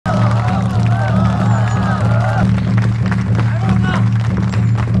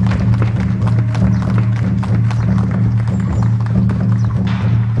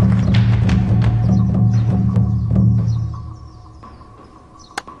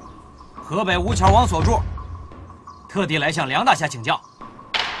河北吴桥王所著，特地来向梁大侠请教。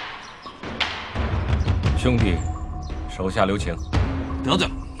兄弟，手下留情。得罪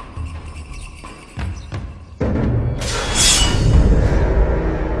了。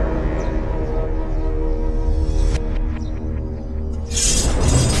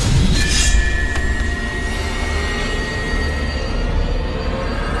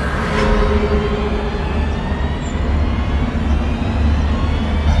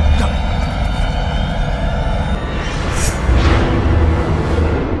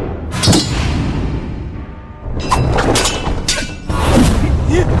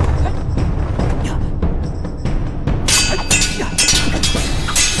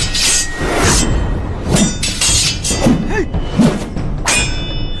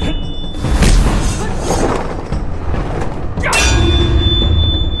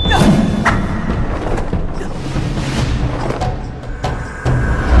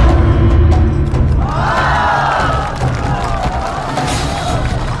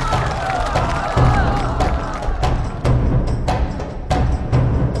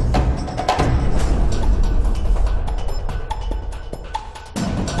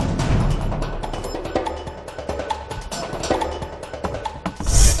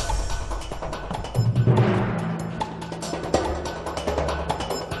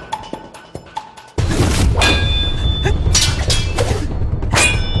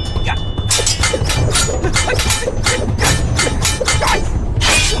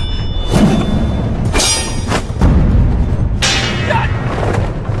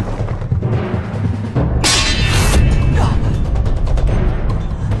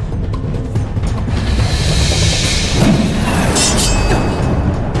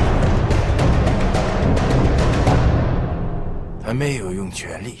 没有用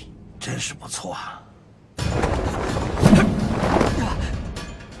全力，真是不错啊！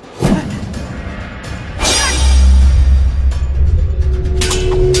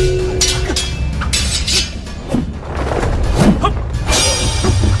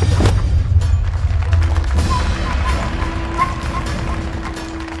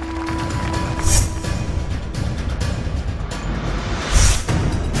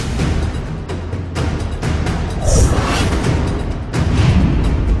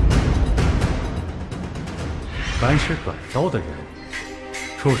凡是短刀的人，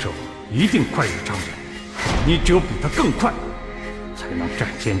出手一定快于常人。你只有比他更快，才能占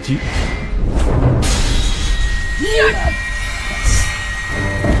先机。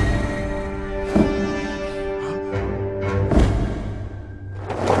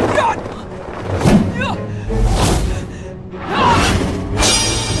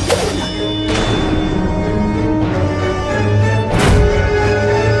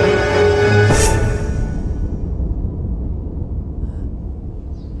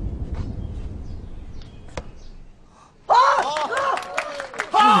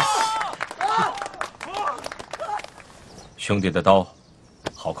兄弟的刀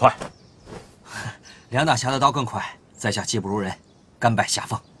好快，梁大侠的刀更快，在下技不如人，甘拜下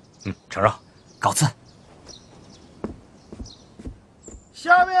风。承让，告辞。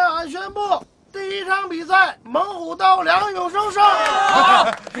下面俺宣布，第一场比赛猛虎刀梁永生胜。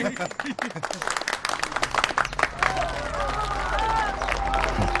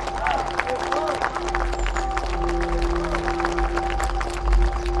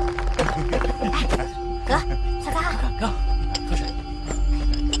哥，擦擦。哥，喝水。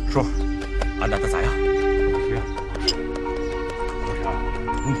叔，俺打的咋样？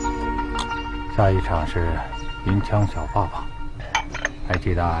下一场是银枪小爸爸，还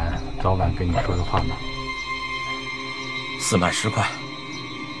记得俺早晚跟你说的话吗？4万10块，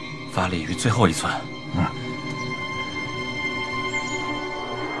发力于最后一寸。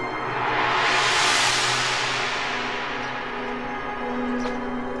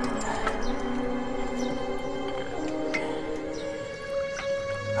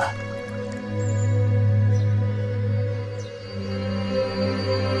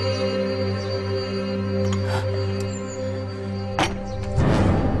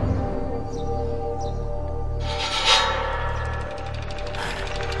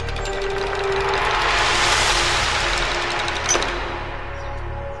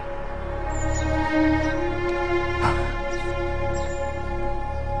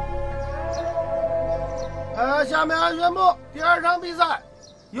下面俺宣布，第2场比赛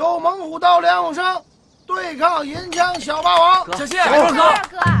由猛虎刀梁永生对抗银枪小霸王。小谢，哥。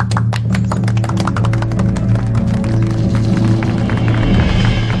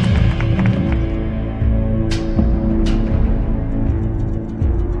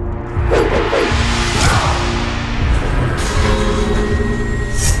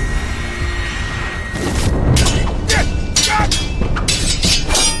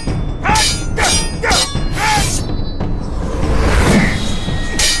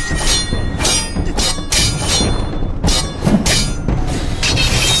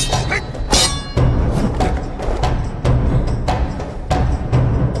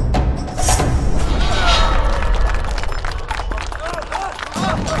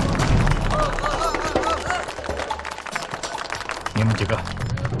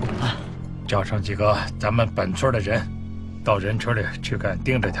叫上几个咱们本村的人，到人群里去看，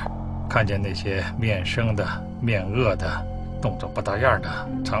盯着点，看见那些面生的、面恶的、动作不大样的、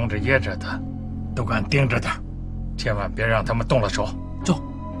藏着掖着的，都敢盯着点，千万别让他们动了手。走，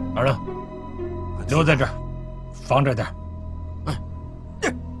二愣，留在这儿，防着点。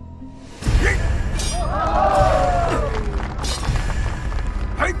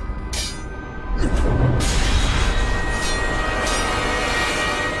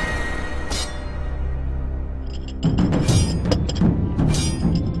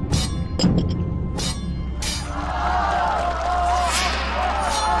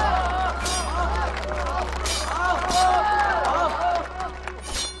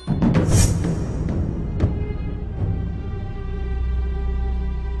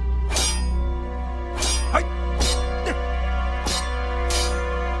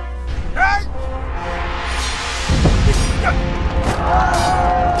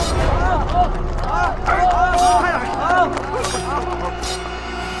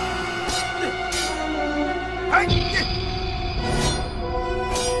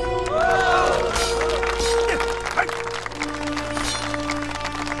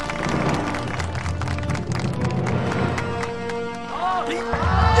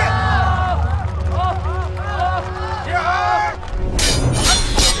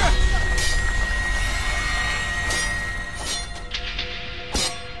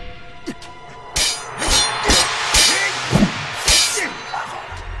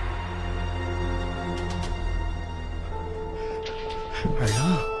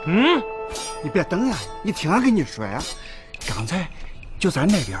别等呀！你听俺跟你说呀，刚才就在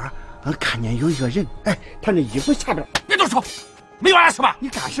那边，俺看见有一个人，哎，他那衣服下边，别动手，没完了是吧？你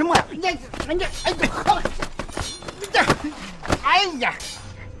干什么呀？哎呀，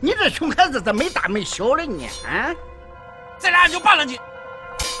你这熊孩子咋没大没小了呢？啊！再来俺就办了你！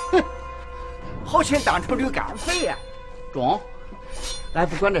哼，好心当成驴肝肺呀！中，俺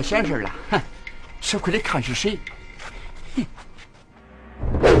不管这闲事了，哼，吃亏的看是谁。哼。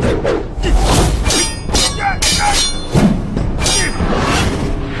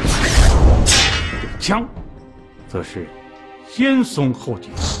枪，则是先松后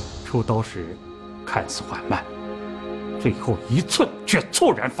紧，出刀时看似缓慢，最后一寸却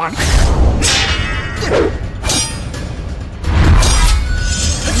猝然发力。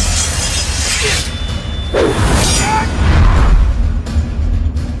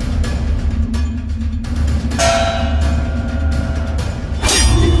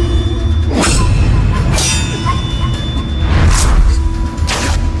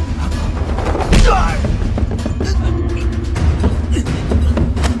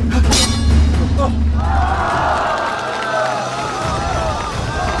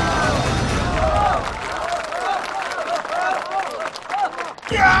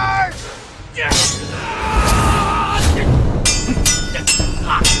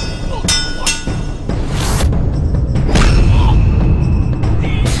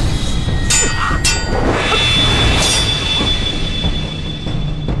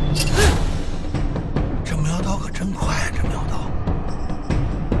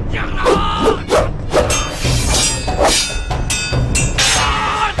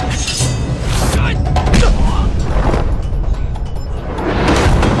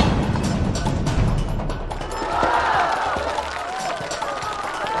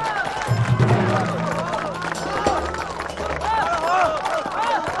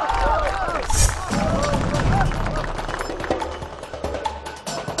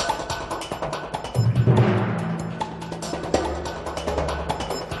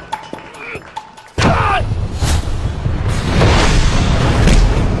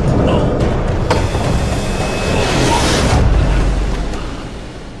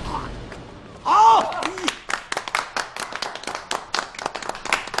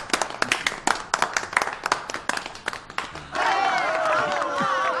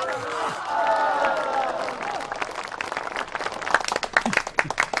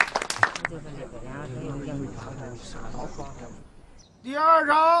第二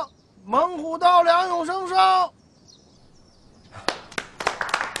场，猛虎刀两勇生胜。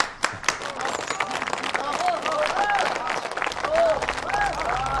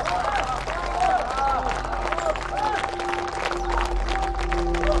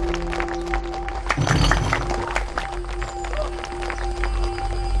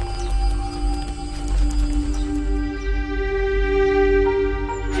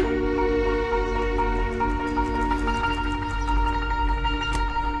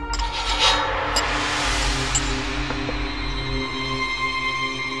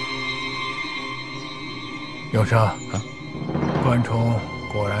有生，关冲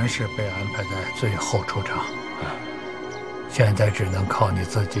果然是被安排在最后出场，现在只能靠你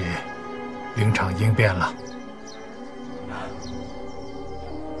自己临场应变了。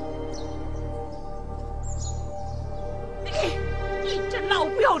你这老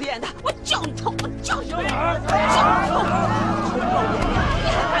不要脸的！我叫你臭！我叫你臭！我叫你臭！臭不要脸！你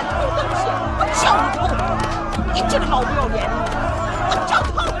还敢偷东西！我叫你臭！你这个老不要脸！我叫你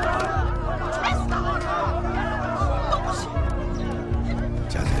臭！全死他！东西！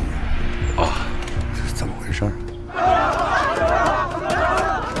贾参议，啊，这是怎么回事？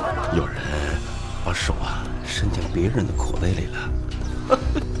有人把手伸进别人的口袋里了。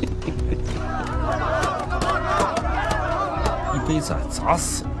一杯子砸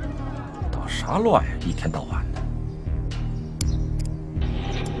死你，捣啥乱呀？一天到晚的。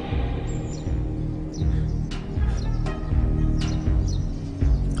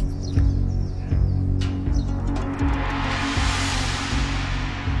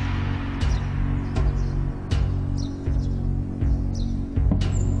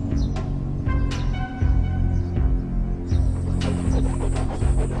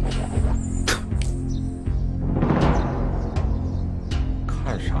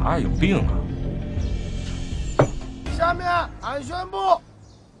有病啊！下面俺宣布，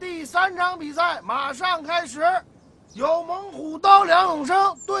第3场比赛马上开始，由猛虎刀梁永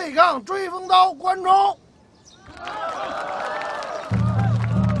生对抗追风刀关冲。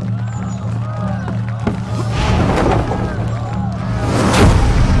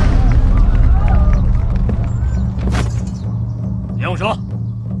梁永生，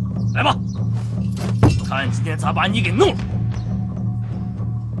来吧，看今天咋把你给弄了。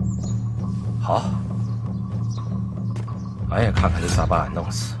好，俺也看看你咋把俺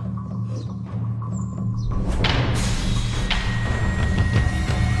弄死。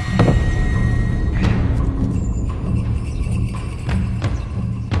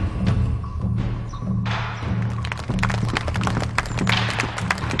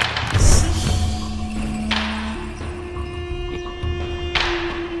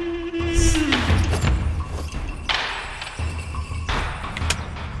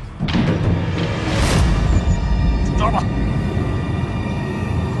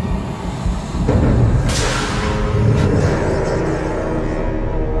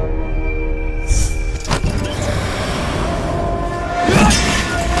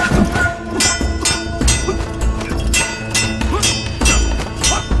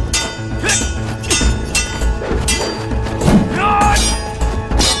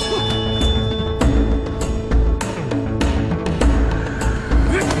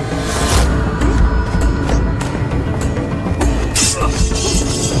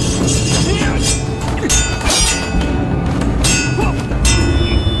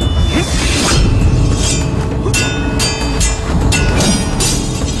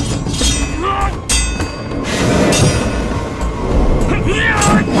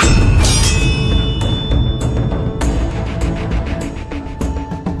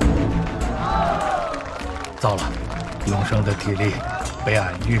糟了，永生的体力被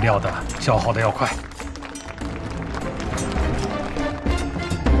俺预料的消耗的要快。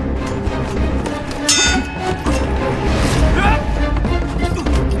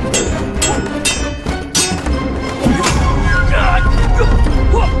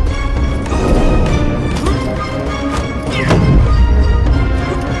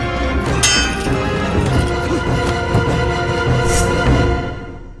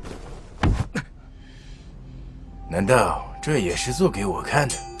难道这也是做给我看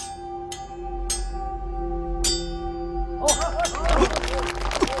的？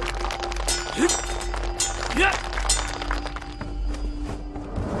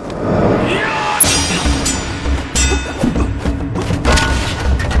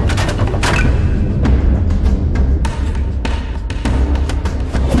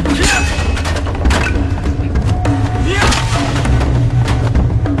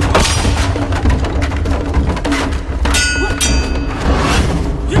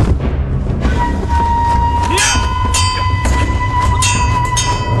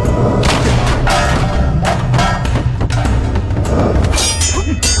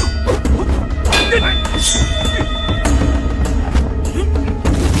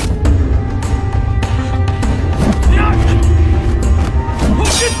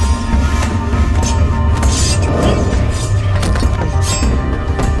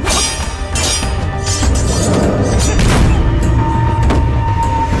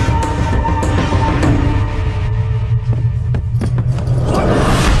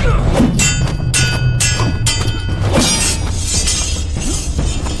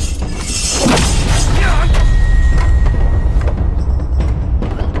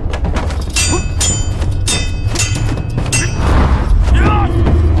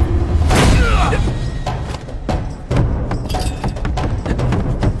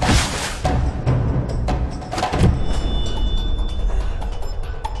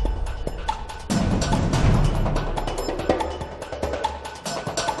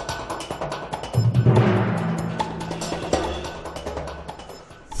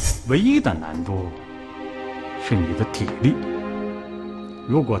唯一的难度是你的体力。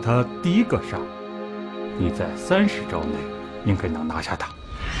如果他第一个上，你在30招内应该能拿下他；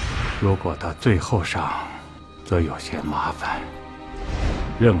如果他最后上，则有些麻烦。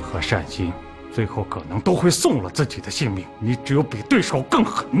任何善心，最后可能都会送了自己的性命。你只有比对手更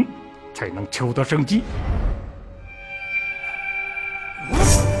狠，才能求得生机。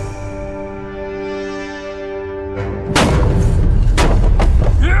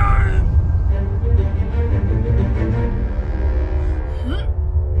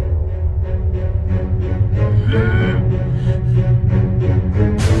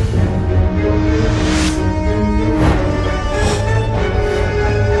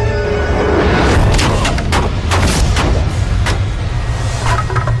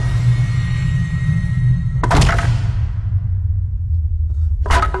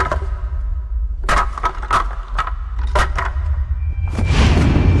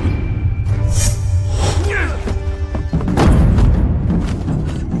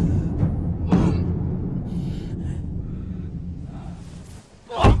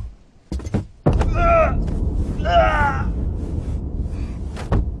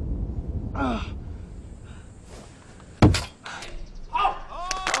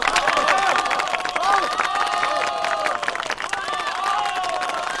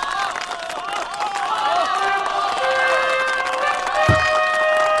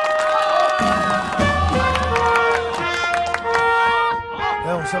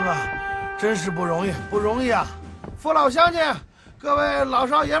真是不容易，不容易啊！父老乡亲，各位老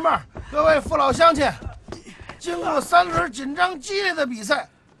少爷们儿，各位父老乡亲，经过3轮紧张激烈的比赛，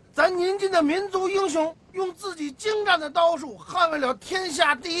咱宁晋的民族英雄用自己精湛的刀术捍卫了天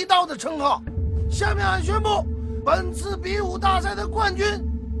下第一刀的称号。下面俺宣布，本次比武大赛的冠军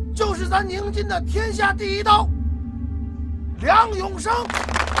就是咱宁晋的天下第一刀梁永生。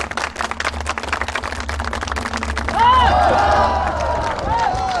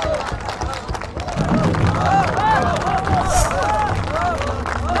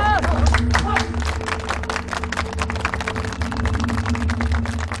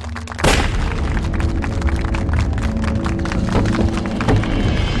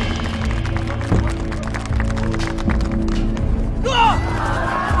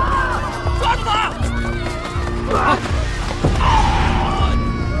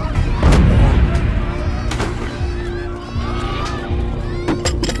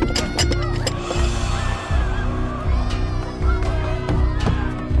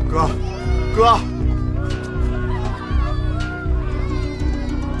哥，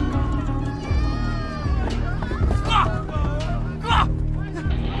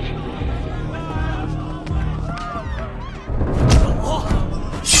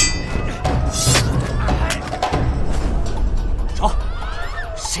走，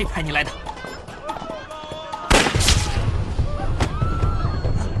谁派你来的？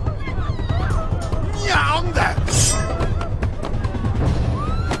娘的！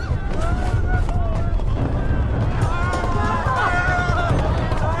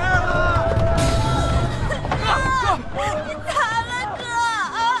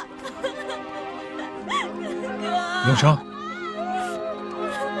永生，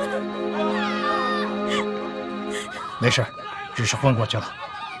没事，只是昏过去了，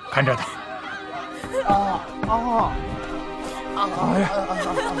看着他。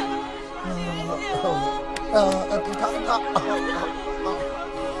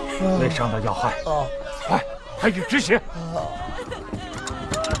肋上的要害，快，开始止血。哥，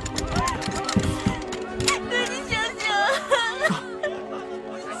你醒醒！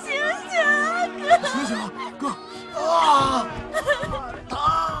醒醒啊，哥！醒醒啊，哥！啊！疼！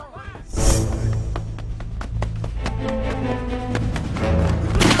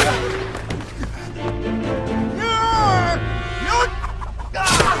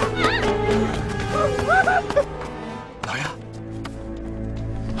老爷，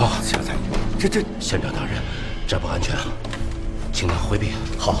小蔡，这县长大人，这不安全啊，请他回避。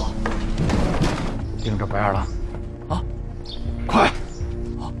好，盯着白二郎，啊，快！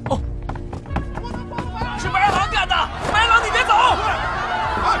是白二郎干的，白二郎你别走！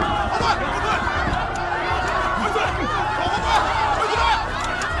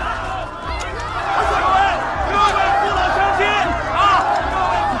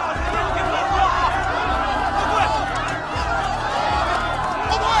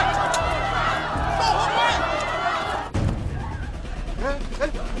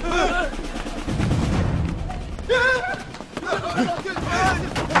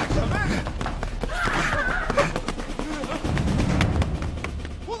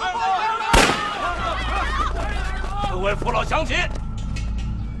各位父老乡亲，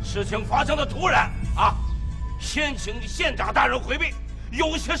事情发生的突然啊，先请县长大人回避，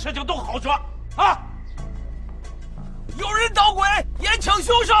有些事情都好说啊。有人捣鬼，严惩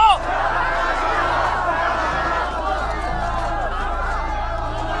凶手！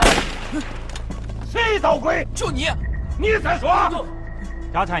谁捣鬼？就你！你再说！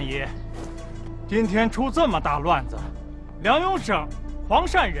贾太医，今天出这么大乱子，梁永生、黄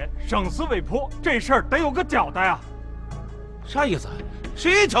善人生死未卜，这事儿得有个交代啊！啥意思？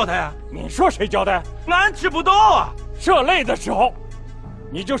谁交代啊？你说谁交代？俺知不道啊！射擂的时候，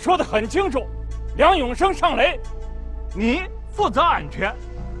你就说得很清楚，梁永生上擂，你负责安全。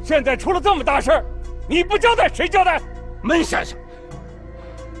现在出了这么大事儿，你不交代谁交代？门先生，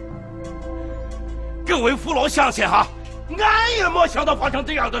各位父老乡亲哈，俺也没想到发生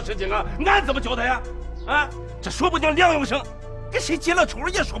这样的事情啊！俺怎么交代呀？啊，这说不定梁永生跟谁结了仇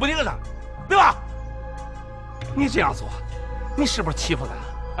也说不定呢，对吧？你这样做，你是不是欺负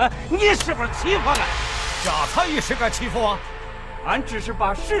俺？啊，你是不是欺负俺？贾太医谁敢欺负我？俺只是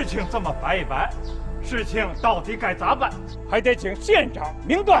把事情这么摆一摆，事情到底该咋办，还得请县长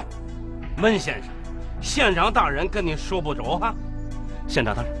明断。门先生，县长大人跟你说不着啊！县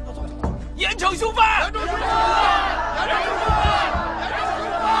长大人，严惩凶犯！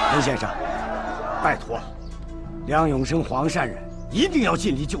门先生，拜托了，梁永生、黄善人一定要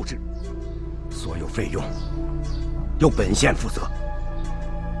尽力救治，所有费用由本县负责。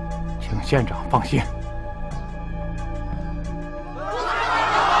请县长放心。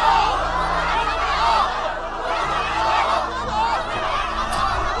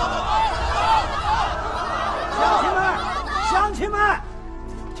乡亲们，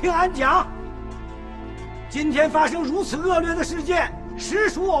听俺讲，今天发生如此恶劣的事件，实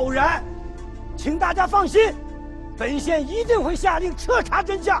属偶然，请大家放心，本县一定会下令彻查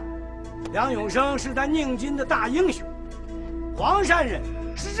真相。梁永生是咱宁津的大英雄，黄善人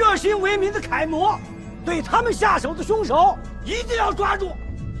是热心为民的楷模，对他们下手的凶手一定要抓住，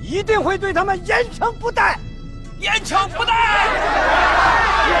一定会对他们严惩不贷。严惩不贷！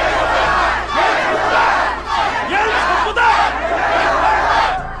严惩不贷！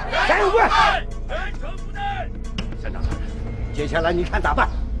加油，贵！严惩不贷！县长大人，接下来你看咋办？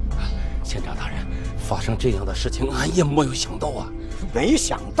县长大人，发生这样的事情，俺也没有想到啊！没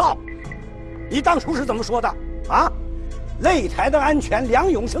想到？你当初是怎么说的啊？擂台的安全，梁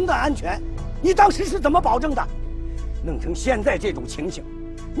永生的安全，你当时是怎么保证的？弄成现在这种情形，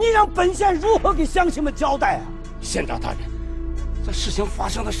你让本县如何给乡亲们交代啊？县长大人，这事情发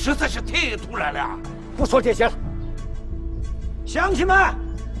生的实在是太突然了。不说这些了，乡亲们，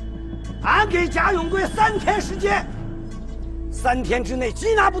俺给贾永贵3天时间，3天之内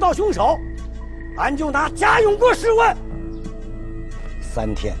缉拿不到凶手，俺就拿贾永贵试问。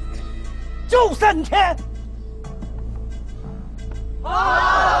3天，就3天。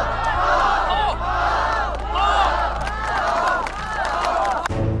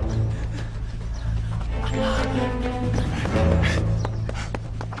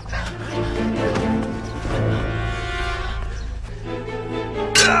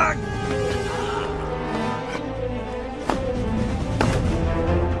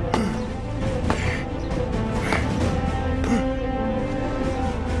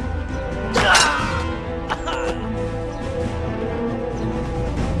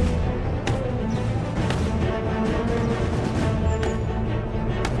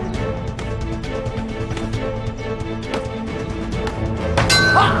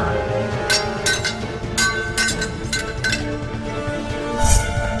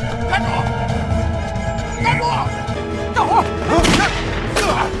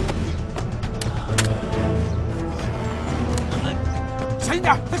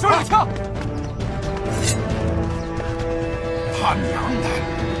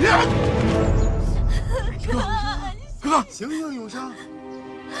醒醒，永生！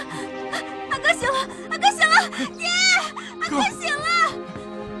阿哥醒了，阿哥醒了，爹，阿哥醒了。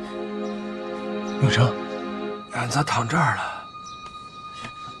永生，俺咋躺这儿了？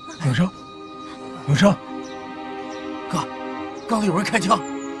永生，永生，哥，刚才有人开枪。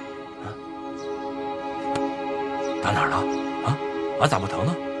打哪儿了？啊，俺咋不疼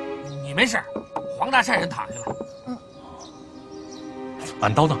呢？你没事，黄大善人躺下了。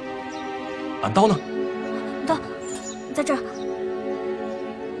俺刀呢？俺刀呢？刀在这儿。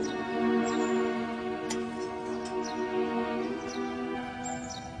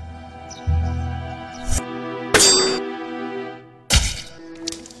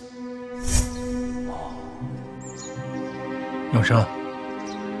永生，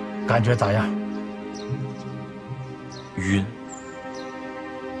感觉咋样？晕。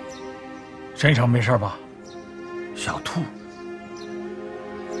身上没事吧？想吐。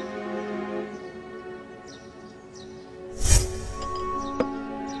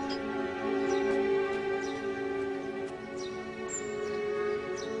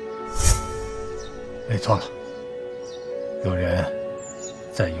没错了，有人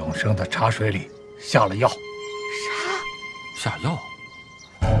在永生的茶水里下了药。下药？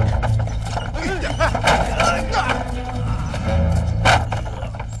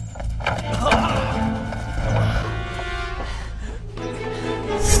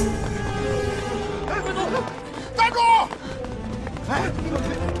站住！哎！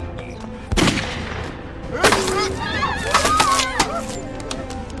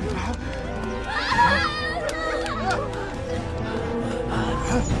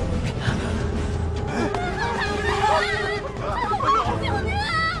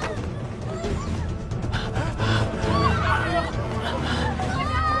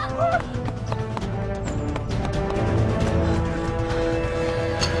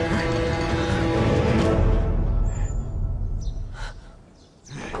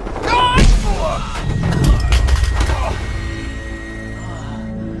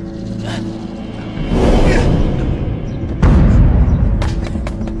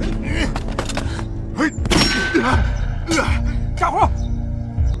家伙！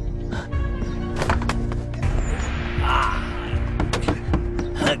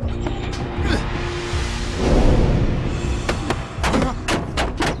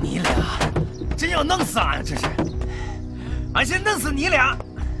你俩真要弄死俺呀！这是，俺先弄死你俩！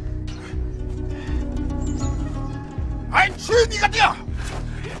俺去你个腚！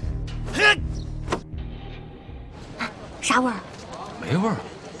啥味儿？没味儿。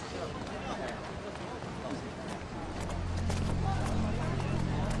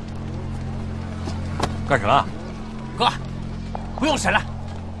干什么？哥，不用审了，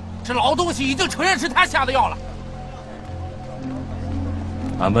这老东西已经承认是他下的药了。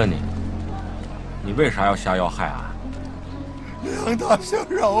俺问你，你为啥要下药害俺？梁大侠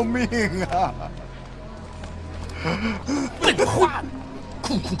饶命啊！废话，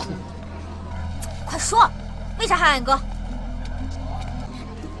哭哭哭！快说，为啥害俺哥？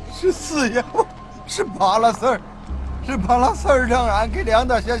是四爷，是巴拉四儿，是巴拉四儿让俺给梁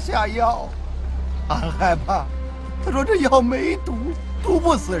大侠下药，俺害怕，他说这药没毒，毒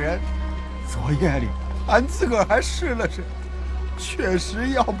不死人。昨夜里俺自个儿还试了试，确实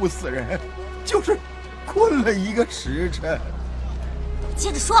药不死人，就是困了1个时辰。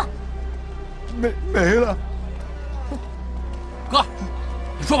接着说。没了。哥，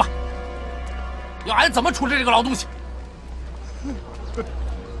你说吧，要俺怎么处置这个老东西？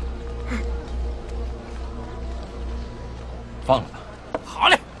放了他。好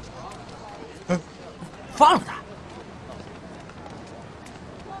嘞，放了他。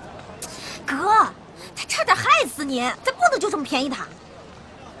哥，他差点害死你，咱不能就这么便宜他。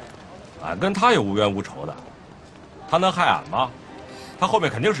俺跟他也无冤无仇的，他能害俺吗？他后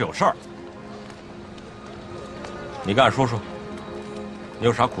面肯定是有事儿。你跟俺说说，你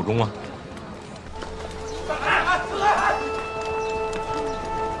有啥苦衷啊？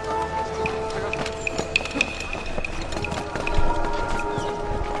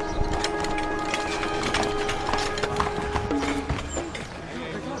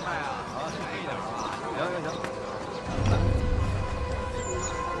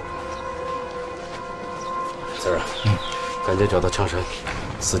四儿啊，赶紧找到枪神，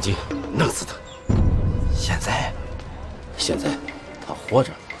伺机弄死他。现在他活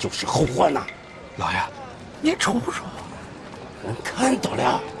着就是后患呐。老爷，您瞅瞅，俺看到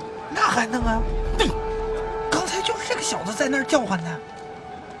了。那还能啊？对，刚才就是这个小子在那儿叫唤呢。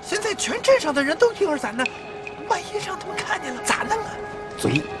现在全镇上的人都一耳咱呢，万一让他们看见了咋弄啊？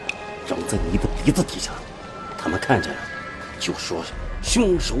嘴长在你的鼻子底下，他们看见了就说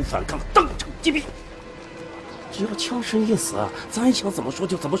凶手反抗，当场击毙。只要枪神一死，咱想怎么说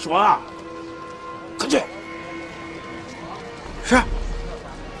就怎么说啊！快去！是，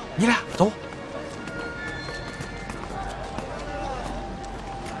你俩走。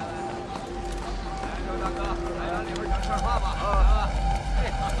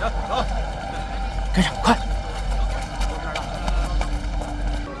跟上，快！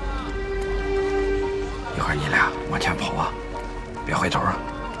一会儿你俩往前跑啊，别回头啊，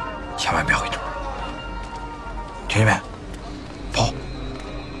千万别回头。听见没？跑，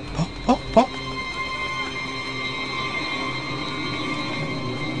跑，跑，跑！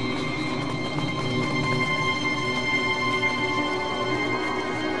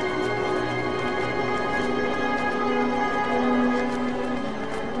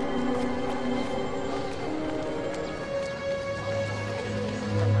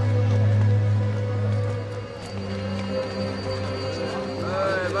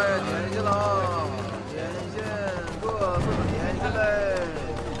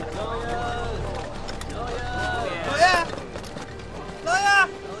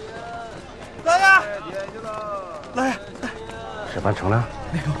办成了？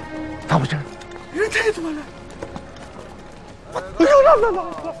没有，咋回事？人太多了。不要了，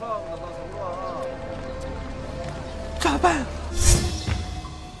咋办？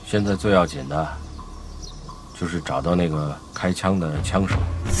现在最要紧的，就是找到那个开枪的枪手。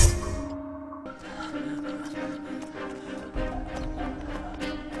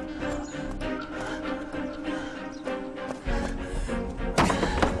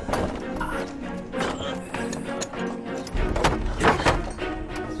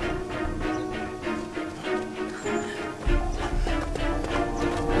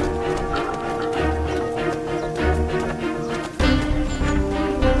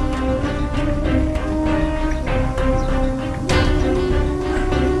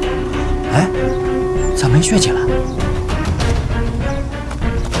没血气了。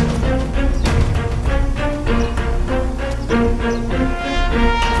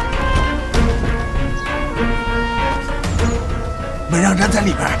没让人在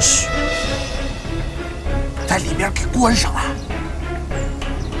里边，嘘，在里边给关上了。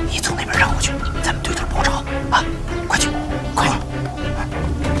你从那边让过去，咱们对头包抄啊！快去，快！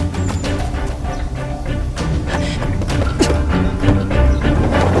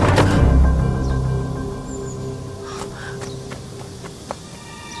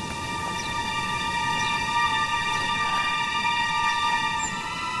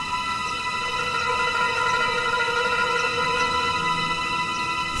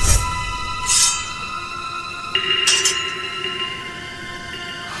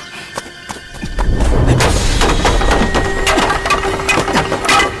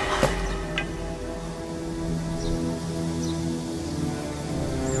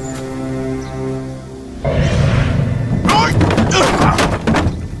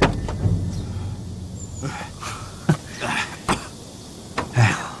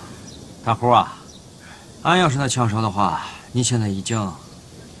大胡啊，俺要是那枪手的话，你现在已经，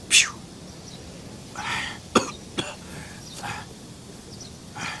噗！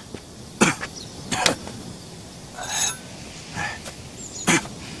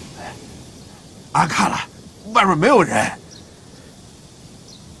俺看了，外面没有人。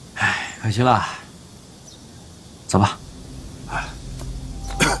哎，可惜了。走吧。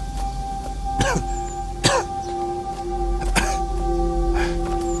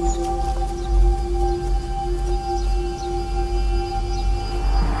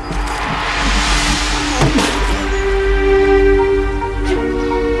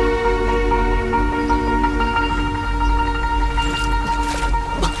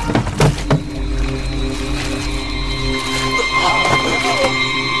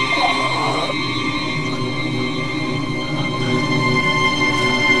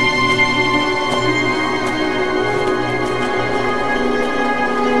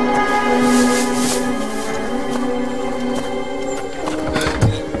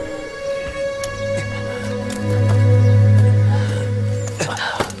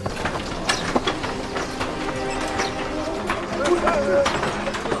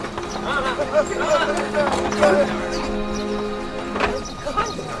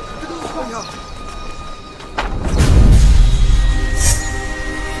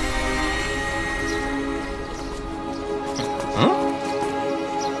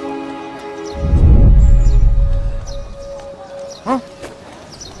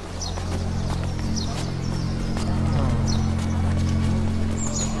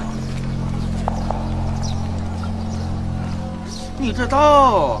你这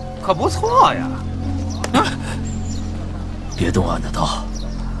刀可不错呀！啊！别动俺的刀！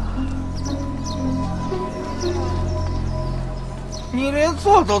你连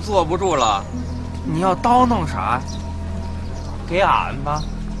坐都坐不住了，你要刀弄啥？给俺吧。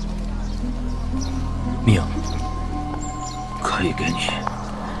命可以给你，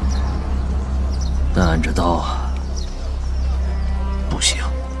但俺这刀不行。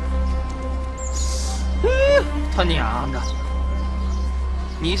他娘的！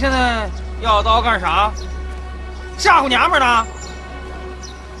你现在要刀干啥？吓唬娘们呢？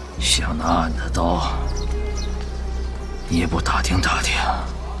想拿俺的刀，你也不打听打听，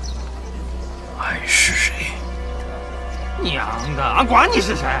俺是谁？娘的，俺管你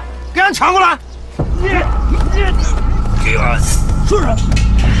是谁！给俺抢过来！给俺顺着！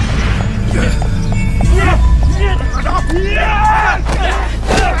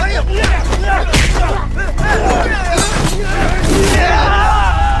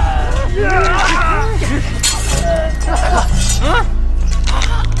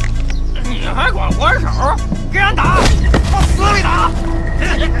你还管还手？给俺打，往死里打！还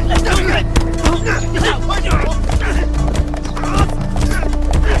手！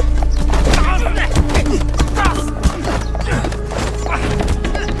打出来！打死！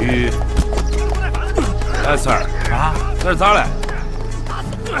这咋了？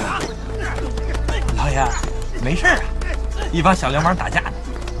老爷，没事啊，一帮小流氓打架呢。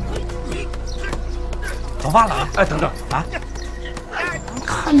走吧，老爷。哎，等等啊！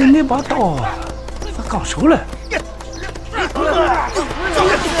看你那把刀，咋刚收了？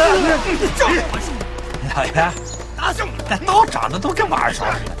老爷，那刀长得都跟玩手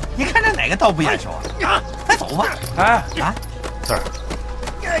似的，你看这哪个刀不眼熟啊？快走吧！哎啊，四儿，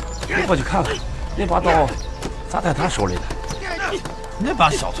你过去看看，那把刀咋在他手里呢？那帮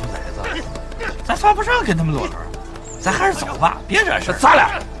小兔崽子，咱犯不上跟他们摞轮，咱还是走吧，别惹事。咋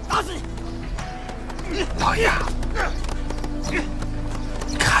了？打死你！老爷，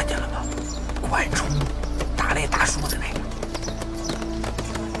你看见了吗？管冲打那大叔的那个。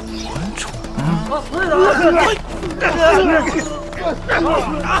管冲。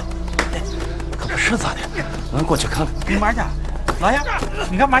可不是咋的？俺过去看看。干嘛去？老爷，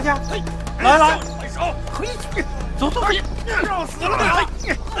你干嘛去？来来，嘿，走走。绕死了你！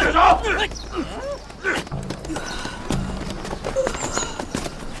住手！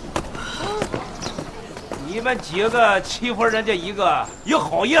你们几个欺负人家一个，有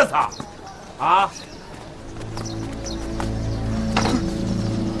好意思啊？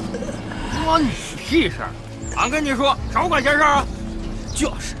关你屁事！俺跟你说，少管闲事啊！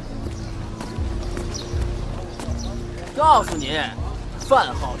就是。告诉你，饭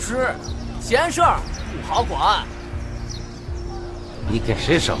好吃，闲事儿不好管。你跟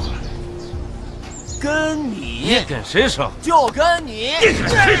谁说话？跟你。你跟谁说？就跟你。你跟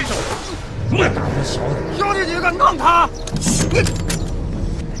谁说？莫打那小子！兄弟几个弄他！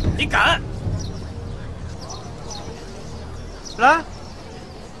你敢？来，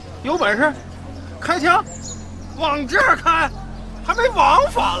有本事开枪，往这儿开，还没王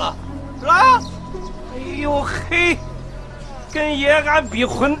法了。来啊！哎呦嘿，跟爷俺比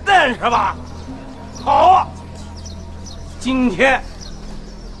混蛋是吧？好啊！今天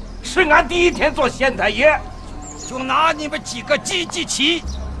是俺第一天做县太爷，就拿你们几个鸡鸡旗。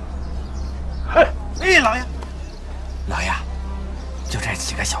哼！哎，老爷，老爷，就这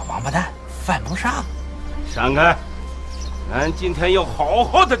几个小王八蛋，犯不上。闪开！俺今天要好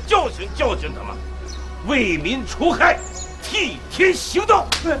好的教训教训他们，为民除害，替天行道。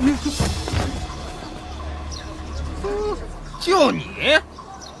就你，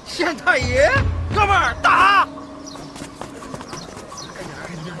县太爷，哥们儿打！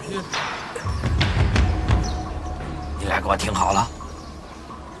你俩给我听好了，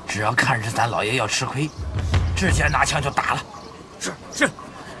只要看着咱老爷要吃亏，之前拿枪就打了。是。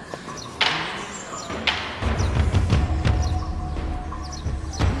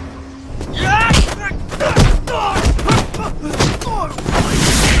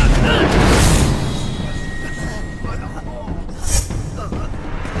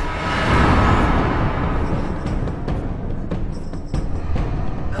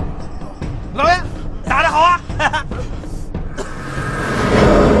老爷，打得好啊！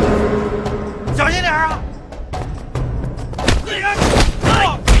小心点啊！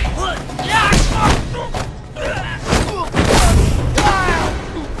好！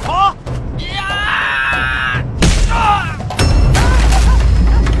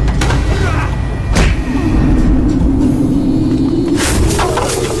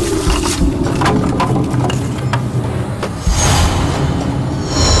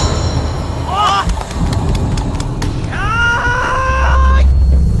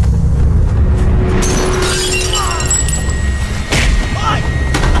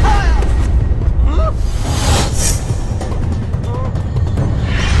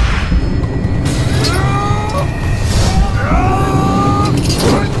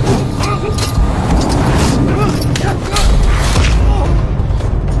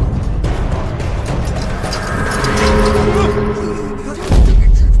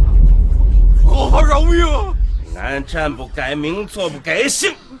站不改名，坐不改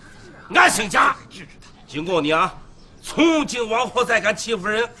姓，俺姓贾。经过你啊，从今往后再敢欺负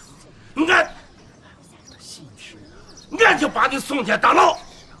人，俺就把你送去打牢，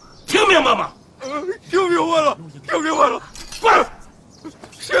听明白吗？听明白了，听明白了。滚！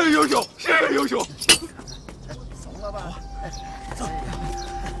谢谢英雄，谢谢英雄。走了吧，走。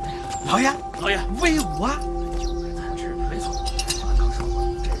老爷，老爷，威武啊！没错。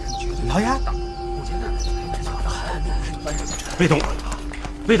老爷。别动，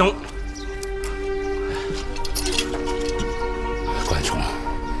别动！管冲，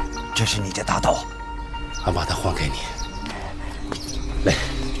这是你的大刀，俺把它还给你。来，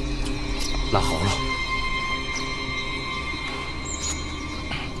拿好了。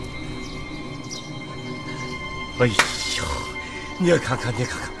哎呦，你看看，你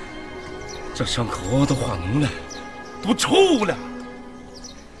看看，这伤口都化脓了，都臭了，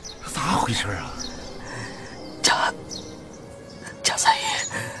咋回事啊？贾三爷，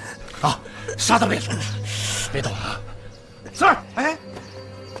啊，啥都别说，别动啊！四儿，哎，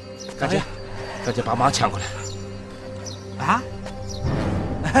赶紧把马牵过来。啊？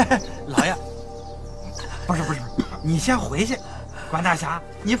老爷，不是，你先回去。关大侠，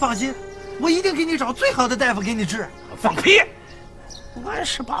你放心，我一定给你找最好的大夫给你治。放屁！俺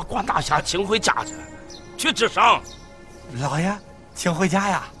是把关大侠请回家去治伤。老爷，请回家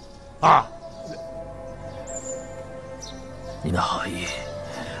呀！啊！你的好意，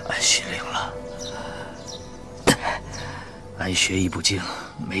俺心领了。俺学艺不精，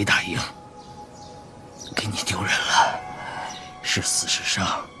没打赢，给你丢人了。是死是伤，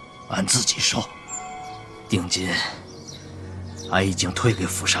俺自己受。定金，俺已经退给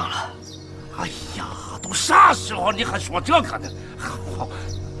府上了。哎呀，都啥时候你还说这个呢？好，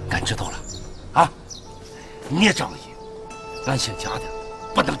俺知道了。啊，聂仗义，俺姓贾的，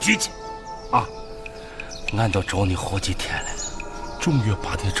不能拘谨。啊，俺都找你好几天了，终于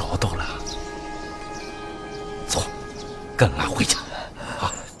把你找到了。走，跟俺回家。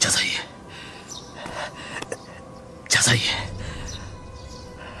啊，贾三爷，贾三爷，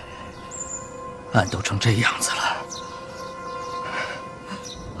俺都成这样子了，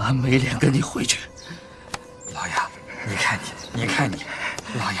俺没脸跟你回去。老爷，你看你，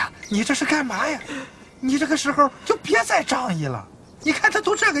老爷，你这是干嘛呀？你这个时候就别再仗义了。你看他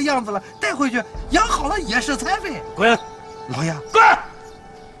都这个样子了，带回去养好了也是残废。滚！老爷，滚！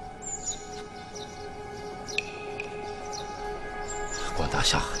关大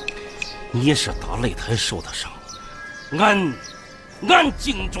侠，你是打擂台受的伤，俺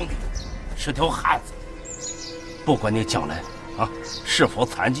敬重的是条汉子。不管你将来啊是否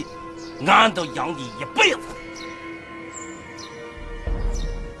残疾，俺都养你一辈子。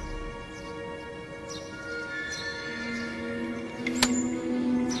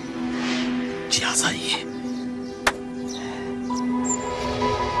贾三爷，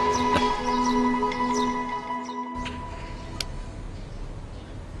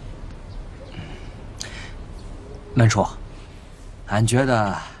门叔，俺觉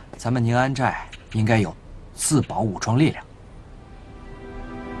得咱们宁安寨应该有自保武装力量。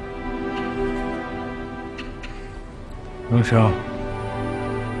荣生，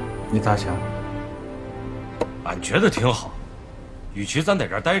你咋想？俺觉得挺好。与其咱在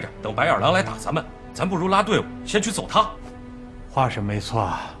这儿待着，等白眼狼来打咱不如拉队伍先去揍他。话是没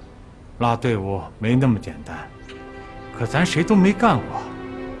错，拉队伍没那么简单，可咱谁都没干过。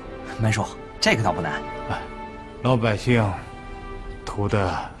门叔，这个倒不难。老百姓图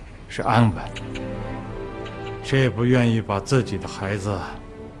的是安稳，谁也不愿意把自己的孩子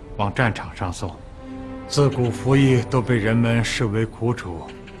往战场上送。自古服役都被人们视为苦主，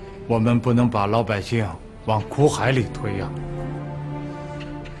我们不能把老百姓往苦海里推呀。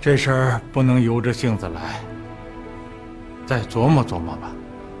这事儿不能由着性子来，再琢磨琢磨吧。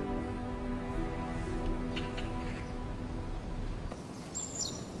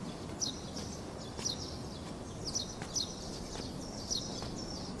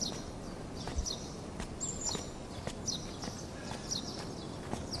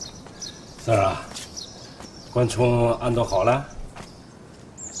三儿啊，关冲安顿好了？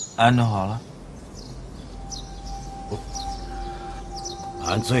安顿好了。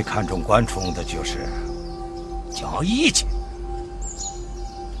俺最看重关冲的就是讲义气。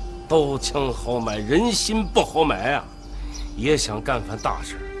刀枪好买，人心不好买啊！也想干番大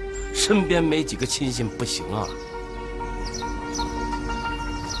事，身边没几个亲信不行啊。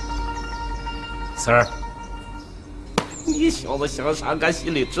三儿，你小子想啥，俺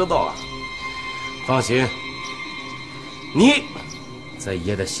心里知道啊。放心，你在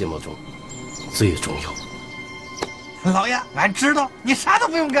爷的心目中最重要。老爷，俺知道，你啥都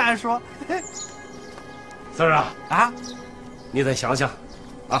不用跟俺说。三儿啊，你再想想，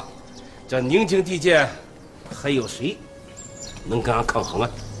啊，这宁静地界还有谁能跟俺抗衡啊？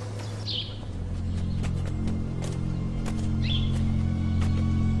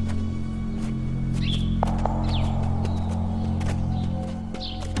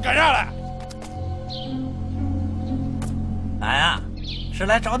干啥来？俺呀，是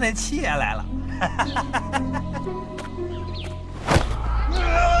来找恁七爷来了。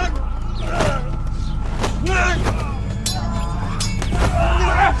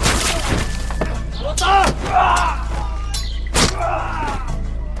我打！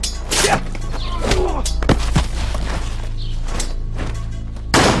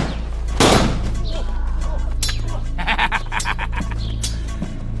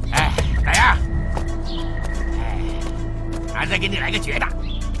哎，咋样？哎，俺再给你来个绝的。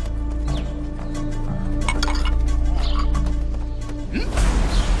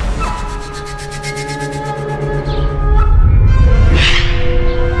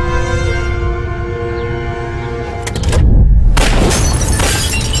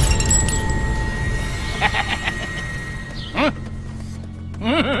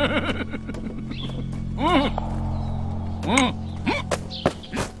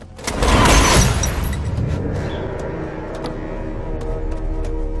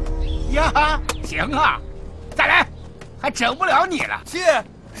呀，行啊，再来，还整不了你了。切，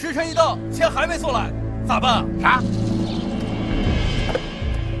时辰一到，钱还没送来，咋办？啥？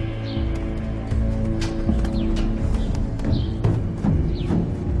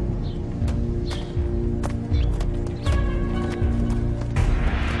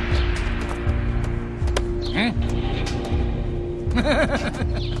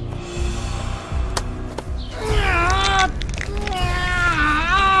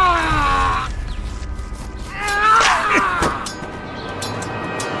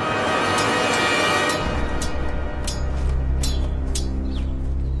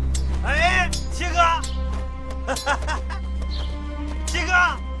哎，七哥，七哥，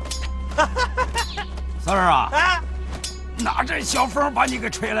四儿啊，哎，哪阵小风把你给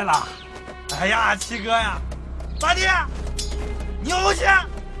吹来了？哎呀，七哥呀，八弟，牛去，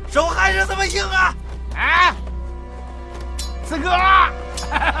手还是这么硬啊！哎，四哥，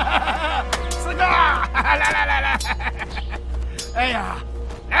四哥，来，哎呀，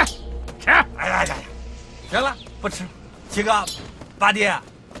来吃！哎呀，行了，不吃。七哥，八弟，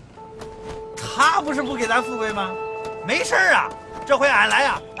他不是不给咱富贵吗？没事啊，这回俺来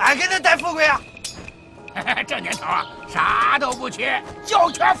呀，俺给他带富贵啊！这年头啊，啥都不缺，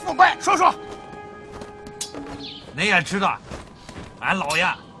就缺富贵。说，您也知道，俺老爷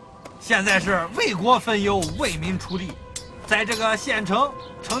现在是为国分忧，为民出力，在这个县城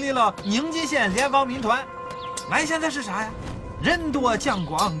成立了宁吉县联防民团。俺现在是啥呀？人多将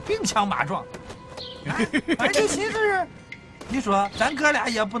广，兵强马壮。俺就寻思，你说咱哥俩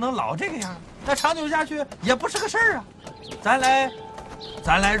也不能老这个样，那长久下去也不是个事儿啊。咱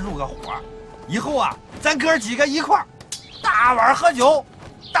来入个伙，以后啊，咱哥几个一块儿，大碗喝酒，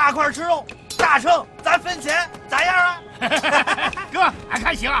大块吃肉，大秤咱分钱，咋样啊？哥，俺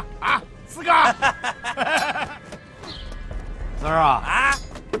看行啊，四哥。四儿啊，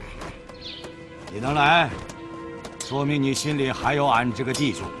你能来，说明你心里还有俺这个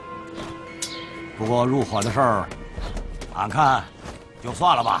弟兄。不过入伙的事儿，俺看就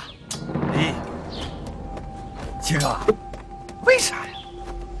算了吧。哎，七哥，为啥呀？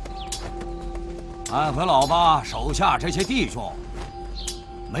俺和老八手下这些弟兄，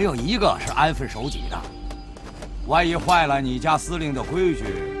没有一个是安分守己的。万一坏了你家司令的规矩，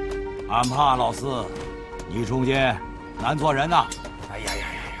俺怕老四，你中间难做人呐。哎呀，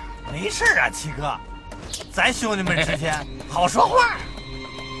没事啊，七哥，咱兄弟们之间好说话。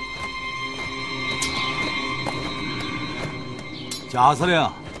贾司令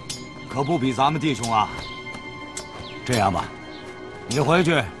可不比咱们弟兄啊。这样吧，你回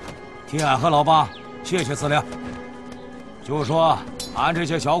去替俺和老八谢谢司令，就说俺这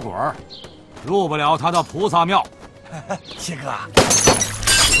些小鬼儿入不了他的菩萨庙。七哥，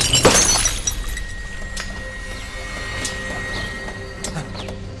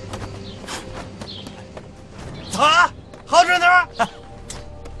走啊，好准头。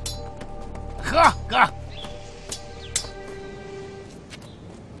喝，哥。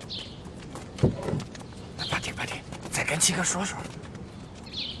八弟，再跟七哥说。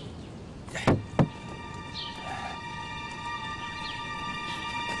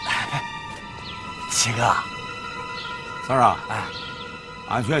七哥，四儿啊，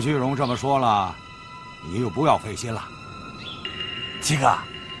俺薛旭荣这么说了，你就不要费心了。七哥，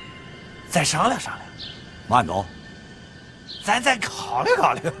再商量商量。慢走，咱再考虑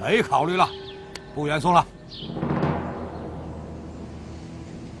考虑。没考虑了，不远送了。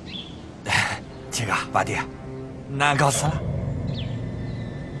七哥，八弟，俺告辞了。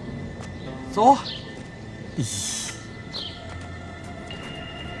走。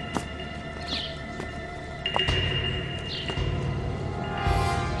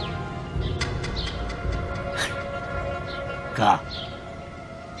哥，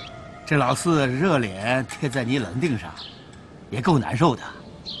这老四热脸贴在你冷腚上，也够难受的。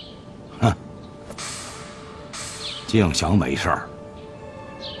哼，净想美事儿。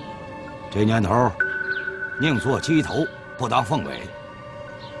这年头，宁做鸡头不当凤尾。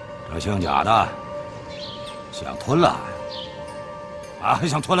这姓贾的想吞了俺，还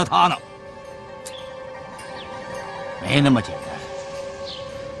想吞了他呢。没那么简单。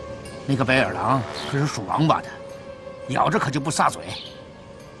那个白眼狼可是属王八的，咬着可就不撒嘴。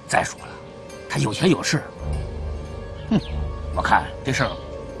再说了，他有钱有势，哼，我看这事儿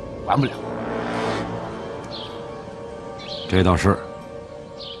完不了。这倒是。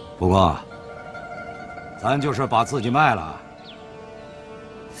不过，咱就是把自己卖了，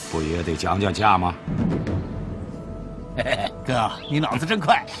不也得讲讲价吗？嘿嘿，哥，你脑子真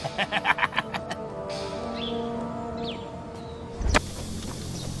快。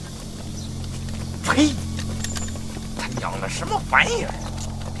呸！他娘的什么玩意儿？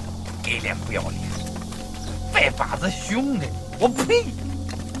给脸不要脸，拜把子兄弟！我呸！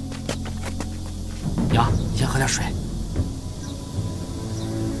娘，你先喝点水。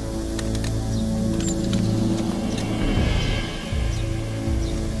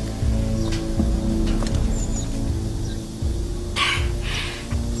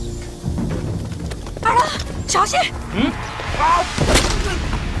二郎，小心！嗯。啊！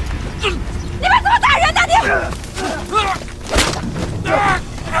你们怎么打人呢？你！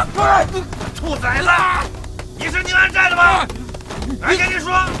兔崽子！你是宁安寨的吗？俺跟你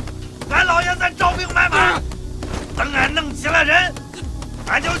说，俺老爷在招兵买马，等俺弄齐了人，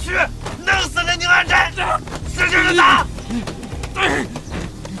俺就去弄死这宁安寨，使劲的打！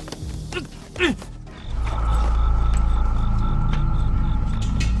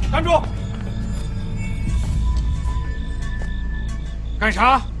站住！干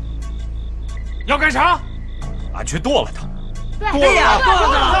啥？要干啥？俺去剁了他。剁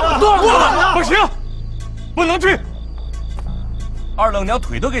了！不行，不能去。二愣娘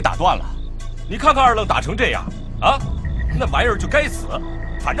腿都给打断了，你看看二愣打成这样啊，那玩意儿就该死。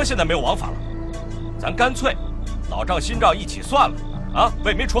反正现在没有王法了，咱干脆老账新账一起算了啊，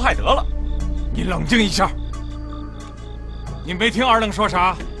为民除害得了。你冷静一下。你没听二愣说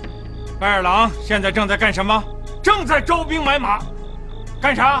啥？白二郎现在正在干什么？正在招兵买马。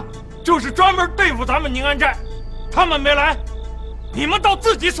干啥？就是专门对付咱们宁安寨。他们没来，你们倒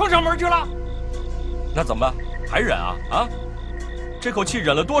自己送上门去了。那怎么办？还忍啊？啊！这口气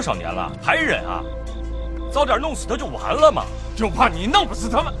忍了多少年了，还忍啊？早点弄死他就完了嘛！就怕你弄不死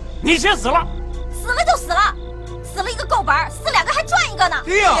他们，你先死了。死了就死了，死了一个够本，死2个还赚1个呢。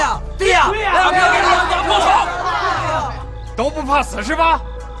对呀，不好，都不怕死是吧？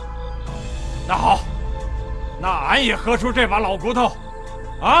那好，那俺也喝出这把老骨头，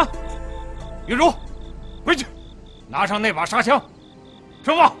啊！玉茹，回去，拿上那把沙枪。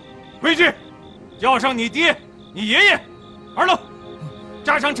春旺，回去，叫上你爹、你爷爷。二愣，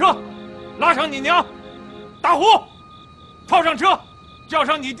加上车，拉上你娘。大虎，套上车，叫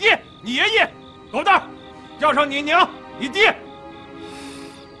上你爹、你爷爷。狗蛋，叫上你娘、你爹。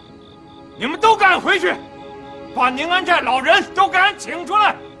你们都赶回去，把宁安寨老人都给俺请出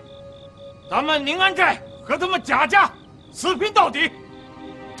来。咱们宁安寨和他们贾家死拼到底，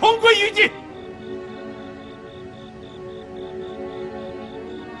同归于尽。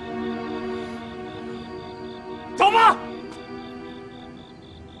走吧，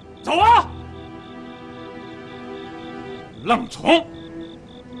走啊！愣从，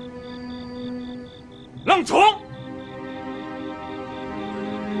愣从！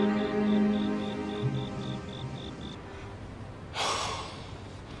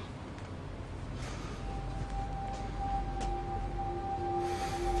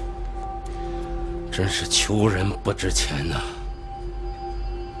真是求人不值钱呐！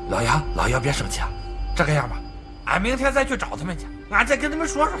老爷别生气啊，这个样吧，俺明天再去找他们去，俺再跟他们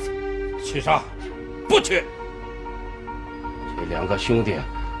说说去。去啥？不去！这2个兄弟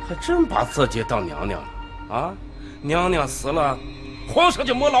还真把自己当娘娘了啊！娘娘死了，皇上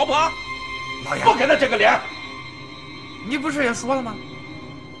就没老婆？老爷不给他这个脸！你不是也说了吗？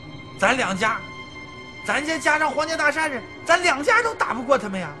咱2家，咱家加上皇家大善人，咱2家都打不过他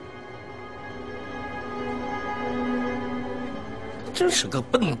们呀。真是个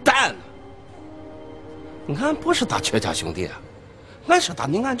笨蛋啊！俺不是打薛家兄弟啊，俺是打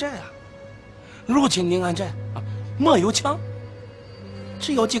宁安寨啊。如今宁安寨啊，没有枪，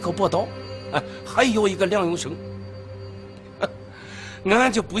只有几口破刀，还有一个梁永生。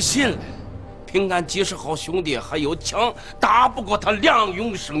俺就不信了，凭俺几十好兄弟还有枪，打不过他梁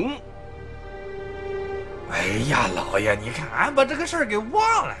永生。哎呀，老爷，你看俺把这个事儿给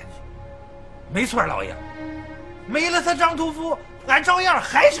忘了。没错，老爷，没了他张屠夫，俺照样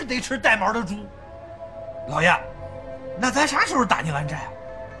还是得吃带毛的猪。老爷，那咱啥时候打宁安寨啊？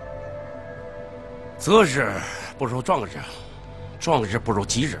择日不如撞日，撞日不如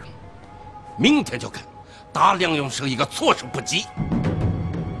吉日。明天就干，打梁永生一个措手不及。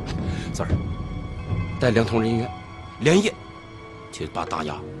四儿，带2桶人员，连夜去把大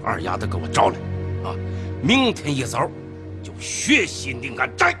牙、二牙的给我招来，啊！明天一早就血洗宁安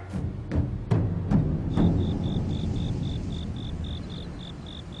寨。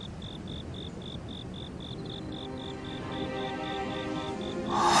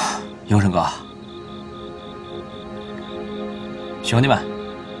永生哥，兄弟们，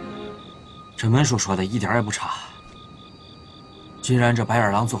这文书说的一点也不差。既然这白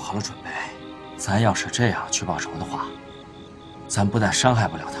二郎做好了准备，咱要是这样去报仇的话，咱不但伤害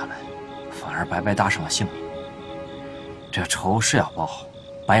不了他们，反而白白搭上了性命。这仇是要报，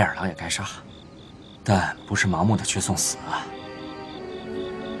白眼狼也该杀，但不是盲目的去送死啊！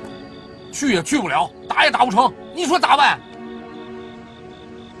去也去不了，打也打不成，你说咋办？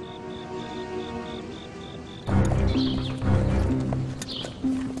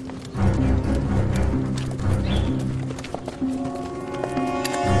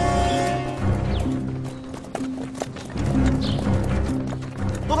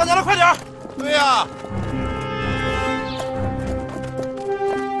都看见了，快点！对呀。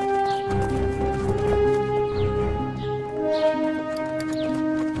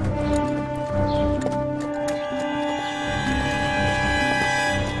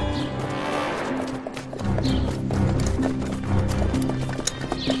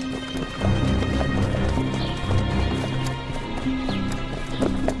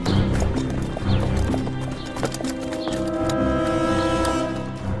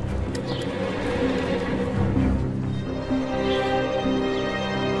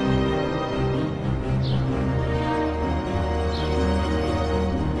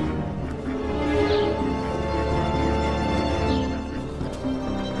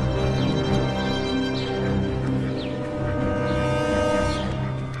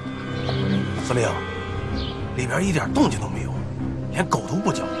司令，里边一点动静都没有，连狗都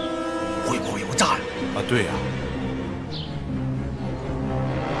不叫，会不会有诈人？啊，对呀。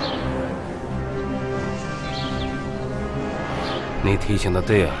你提醒的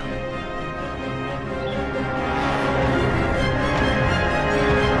对啊。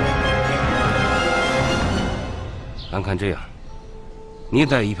俺看这样，你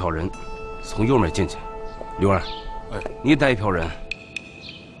带一票人从右面进去，刘二，你带一票人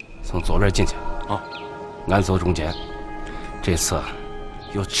从左面进去啊，俺走中间。这次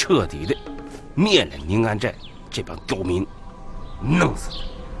要彻底的灭了宁安寨这帮刁民，弄死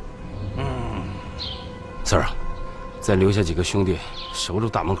他。四儿啊，再留下几个兄弟守住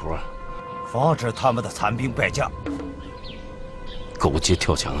大门口啊，防止他们的残兵败将。勾结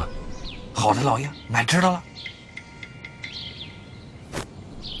跳墙啊！好的，老爷，俺知道了。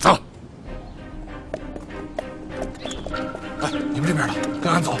走。哎，你们这边的，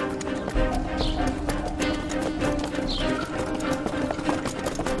跟俺走。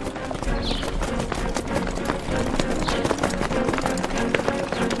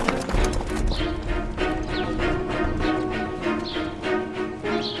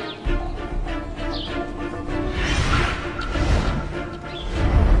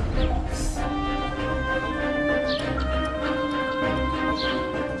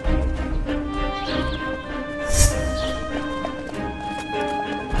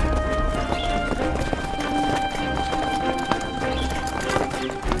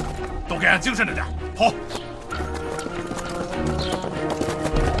给俺精神着点，跑！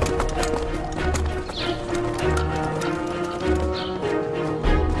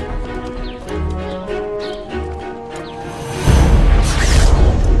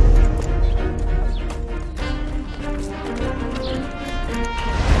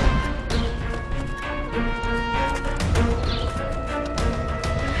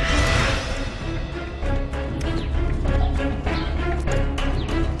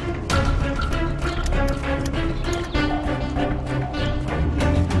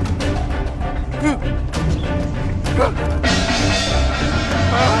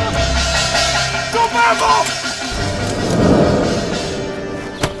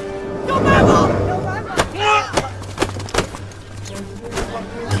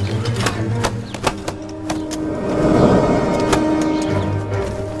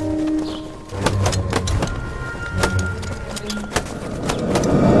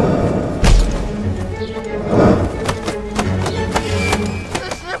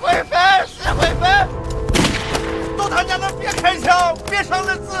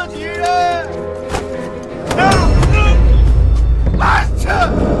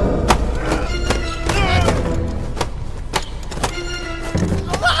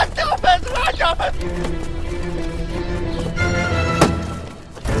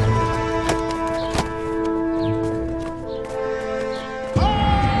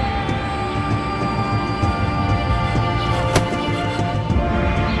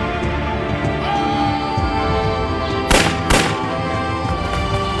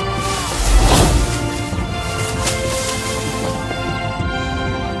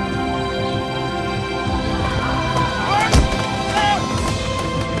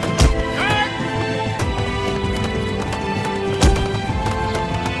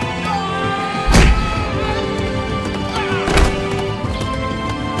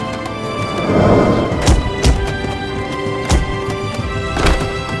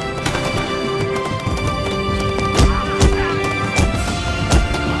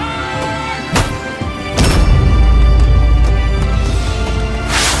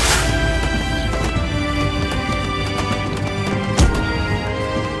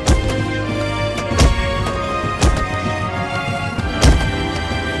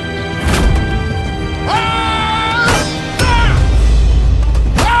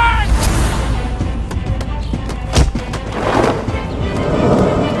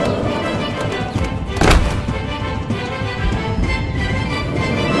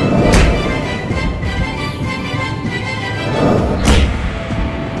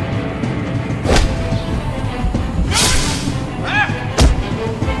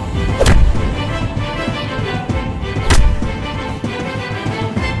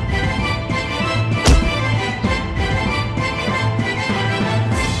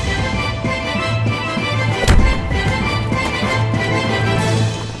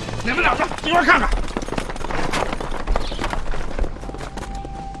一块看看。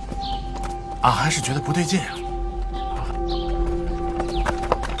俺还是觉得不对劲啊。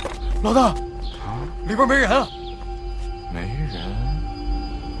老大，里边没人啊？没人。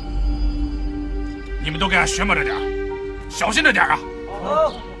你们都给俺学摸着点，小心着点啊！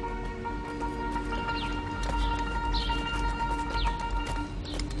好。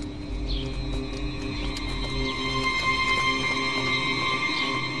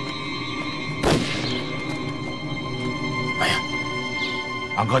哎呀，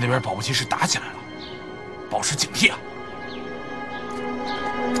俺哥那边保不齐是打起来了，保持警惕啊！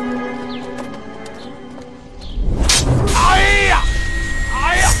哎呀，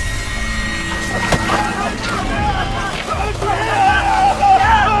哎呀！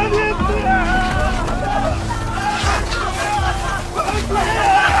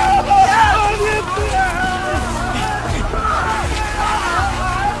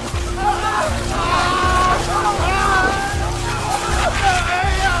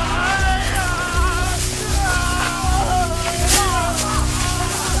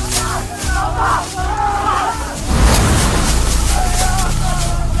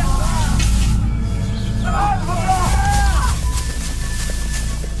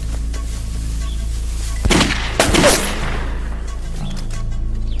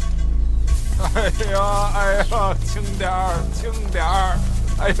哎呀，轻点儿，轻点儿！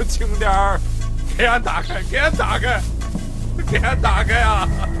哎呦，轻点儿！给俺打开，给俺打开，给俺打开呀！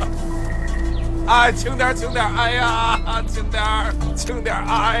哎，轻点儿，轻点儿！哎呀，轻点儿，轻点儿！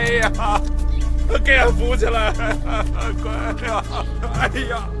哎呀，给俺扶起来！快呀！哎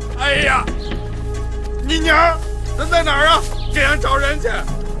呀，哎呀！你娘，人在哪儿啊？给俺找人去！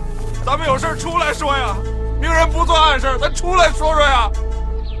咱们有事出来说呀，明人不做暗事，咱出来说说呀！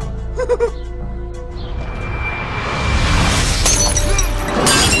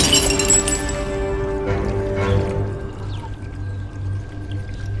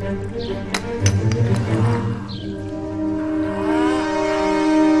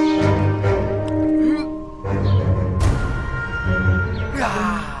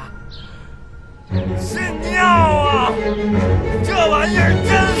是尿啊！这玩意儿真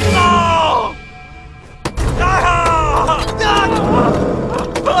骚！哎呀！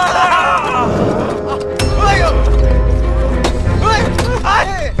哎呦！哎！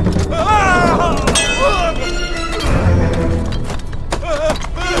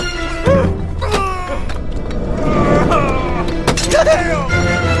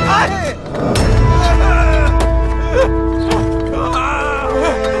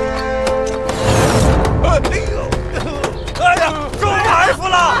埋伏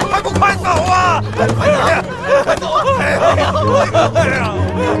了，还不快走啊！快点，快走！哎呀！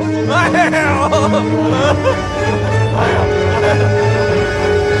哎呀！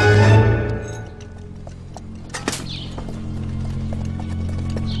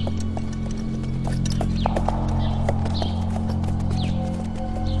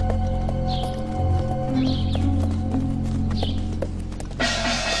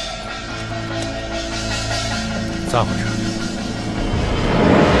咋回事？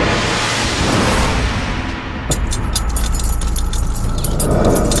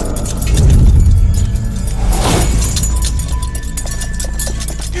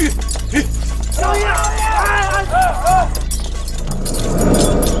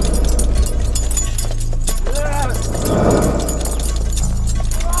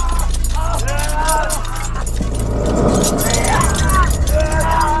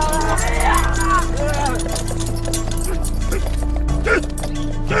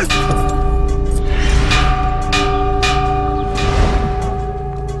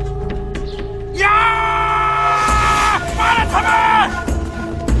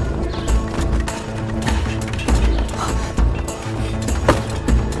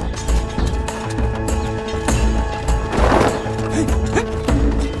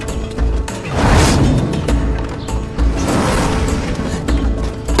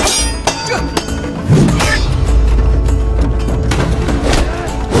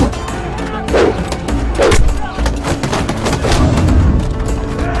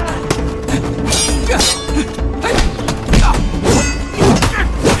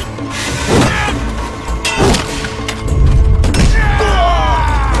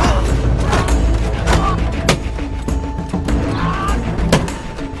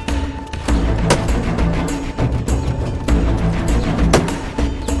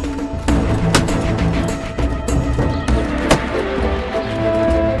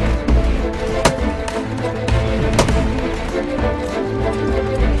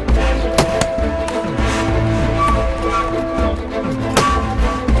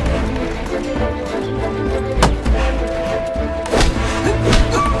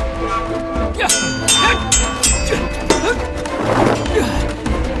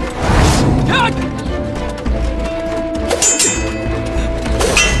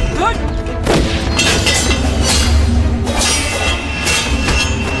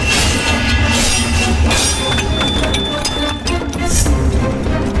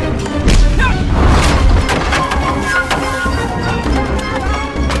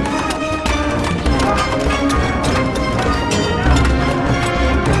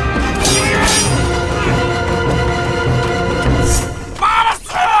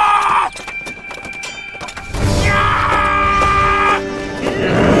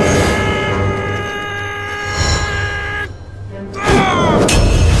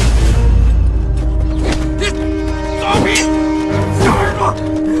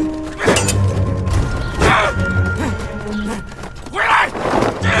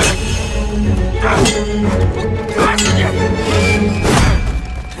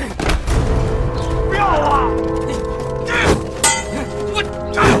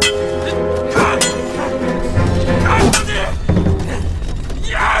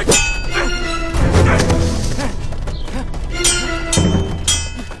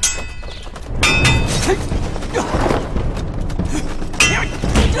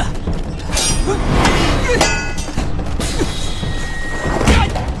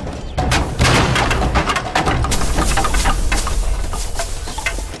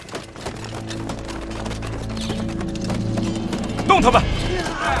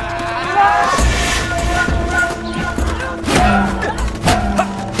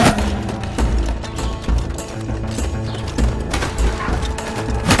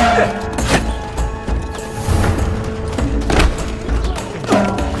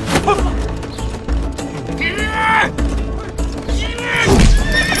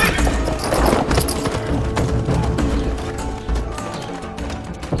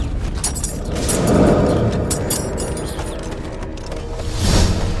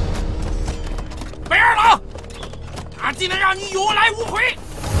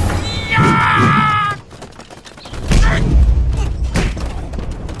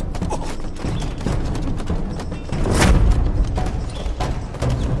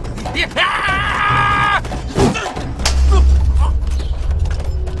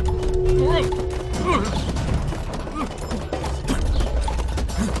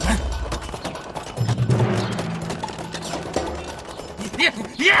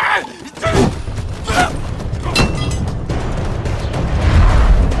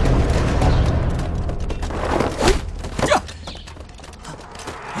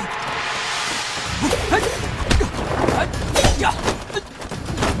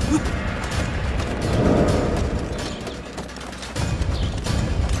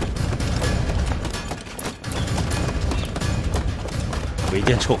伪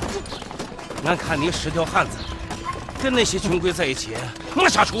贱臭！俺看你是条汉子，跟那些军鬼在一起没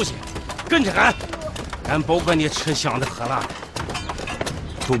啥出息。跟着俺，俺保管你吃香的喝辣的。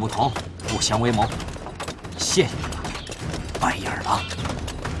主不同，不相为谋。谢谢你了，白眼狼。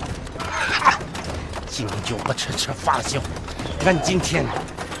今就不吃发酒，俺今天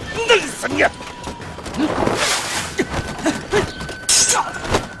弄死你！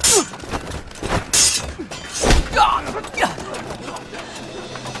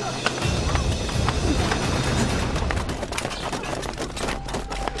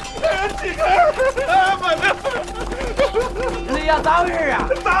李呀，咋回事啊？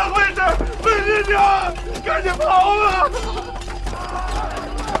咋回事？没人家，赶紧跑啊！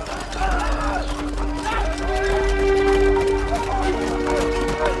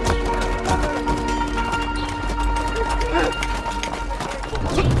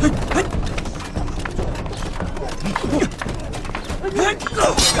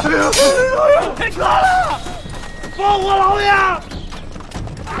太可了！放我老爷！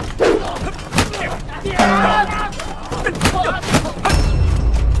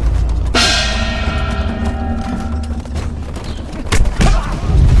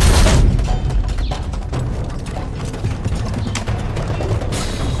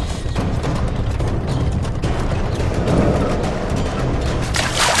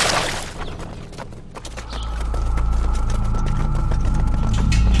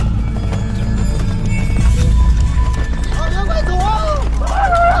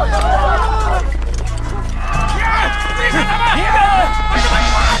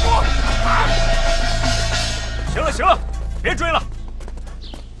行了，别追了。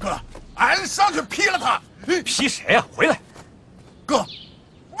哥，俺上去劈了他。劈谁呀？回来。哥，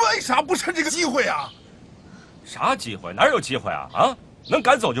为啥不趁这个机会啊？啥机会？哪有机会啊？啊，能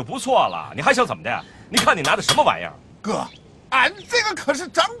赶走就不错了。你还想怎么的？你看你拿的什么玩意儿？哥，俺这个可是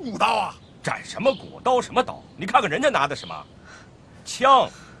斩骨刀啊！斩什么骨？刀什么刀？你看看人家拿的什么？枪。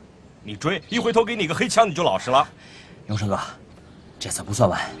你追，一回头给你个黑枪，你就老实了。永生哥，这次不算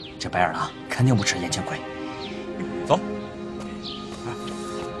完，这白眼狼肯定不吃眼前亏。走。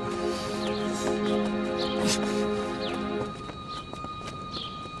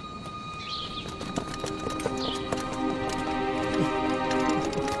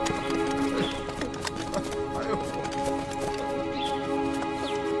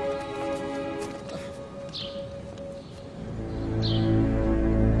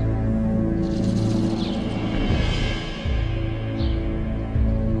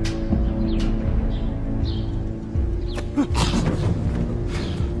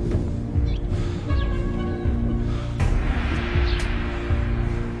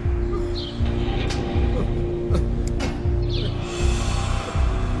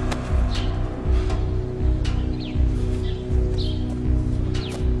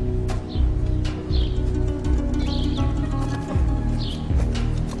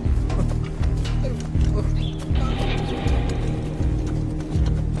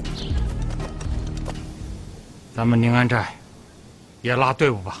咱们宁安寨也拉队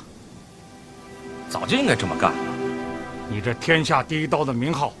伍吧。早就应该这么干了。你这天下第一刀的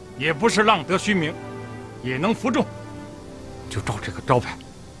名号也不是浪得虚名，也能服众。就照这个招牌，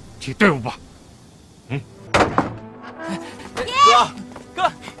起队伍吧。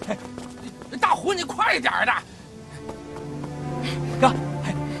哥，大虎你快点的。哥，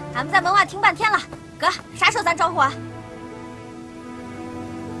俺们在门外停半天了。哥，啥时候咱招呼啊？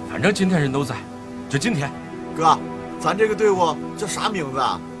反正今天人都在，就今天。哥，咱这个队伍叫啥名字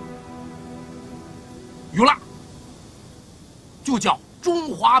啊？有了，就叫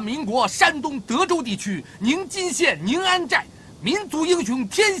中华民国山东德州地区宁津县宁安寨民族英雄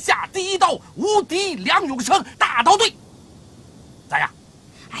天下第一刀无敌梁永生大刀队，咋样？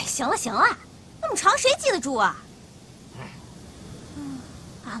哎，行了行了，那么长谁记得住啊？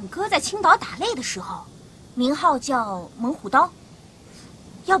俺哥在青岛打擂的时候，名号叫猛虎刀，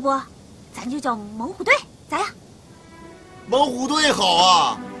要不咱就叫猛虎队。咋样？猛虎队好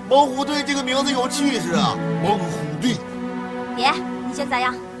啊！猛虎队这个名字有气势啊！猛虎队。爷，你觉得咋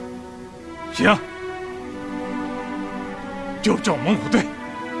样？行，就叫猛虎队。